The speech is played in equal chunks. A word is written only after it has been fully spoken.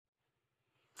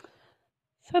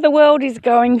So the world is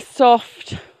going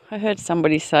soft. I heard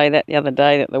somebody say that the other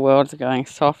day, that the world's going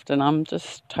soft, and I'm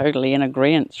just totally in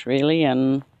agreement, really,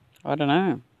 and I don't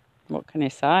know. What can you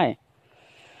say?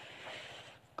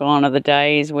 Gone are the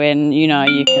days when, you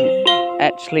can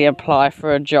actually apply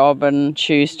for a job and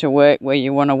choose to work where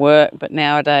you want to work, but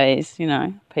nowadays,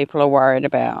 people are worried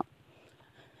about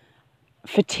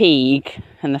fatigue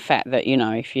and the fact that,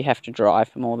 if you have to drive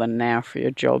for more than an hour for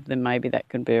your job, then maybe that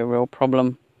could be a real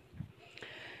problem.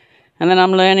 And then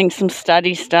I'm learning some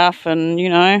study stuff, and, you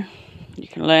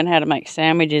can learn how to make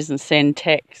sandwiches and send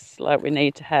texts. Like we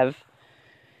need to have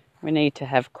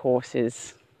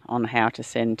courses on how to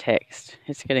send text.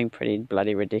 It's getting pretty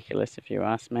bloody ridiculous, if you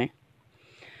ask me.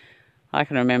 I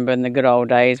can remember in the good old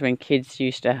days when kids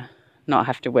used to not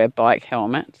have to wear bike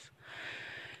helmets,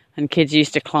 and kids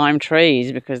used to climb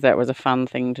trees because that was a fun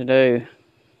thing to do.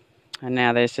 And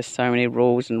now there's just so many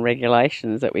rules and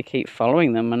regulations that we keep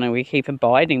following them, and we keep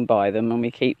abiding by them, and we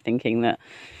keep thinking that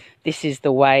this is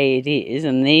the way it is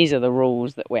and these are the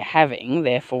rules that we're having,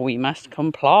 therefore we must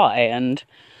comply. And,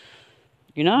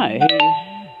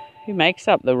 who makes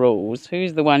up the rules?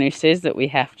 Who's the one who says that we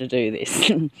have to do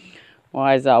this?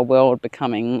 Why is our world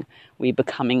becoming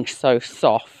so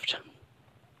soft?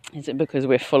 Is it because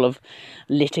we're full of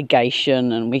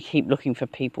litigation and we keep looking for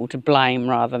people to blame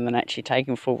rather than actually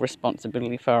taking full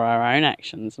responsibility for our own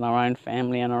actions and our own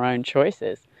family and our own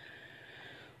choices?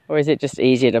 Or is it just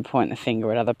easier to point the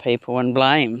finger at other people and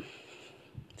blame?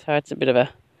 So it's a bit of a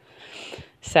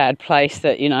sad place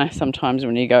that, sometimes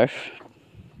when you go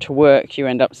to work, you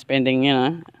end up spending,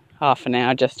 half an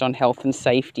hour just on health and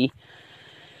safety,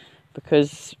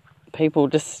 because people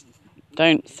just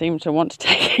don't seem to want to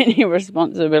take any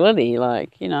responsibility.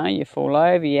 Like, you fall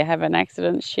over, you have an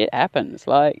accident, shit happens.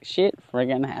 Like, shit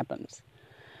friggin' happens.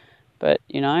 But,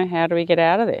 how do we get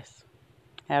out of this?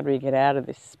 How do we get out of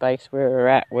this space where we're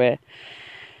at, where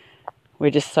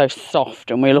we're just so soft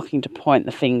and we're looking to point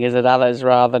the fingers at others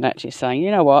rather than actually saying,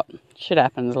 you know what, shit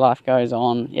happens, life goes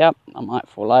on. Yep, I might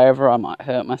fall over, I might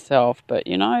hurt myself, but,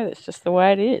 it's just the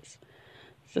way it is.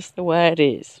 Just the way it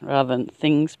is, rather than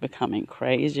things becoming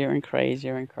crazier and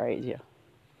crazier and crazier.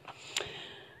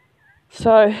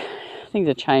 So things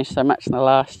have changed so much in the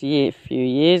last few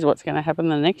years. What's going to happen in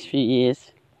the next few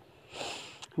years?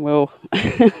 We'll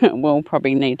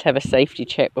probably need to have a safety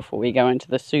check before we go into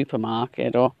the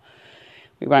supermarket, or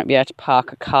we won't be able to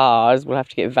park our cars. We'll have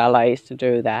to get valets to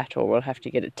do that, or we'll have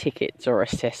to get tickets or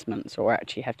assessments, or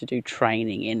actually have to do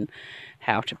training in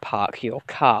how to park your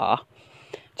car,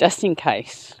 just in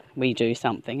case we do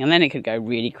something. And then it could go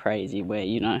really crazy where,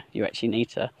 you actually need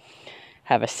to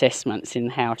have assessments in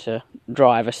how to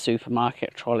drive a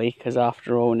supermarket trolley, because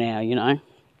after all now, you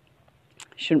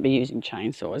shouldn't be using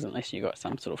chainsaws unless you've got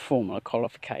some sort of formal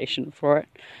qualification for it.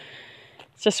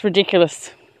 It's just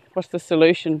ridiculous. What's the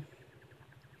solution?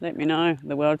 Let me know.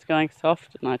 The world's going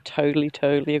soft, and I totally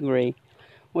agree.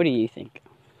 What do you think?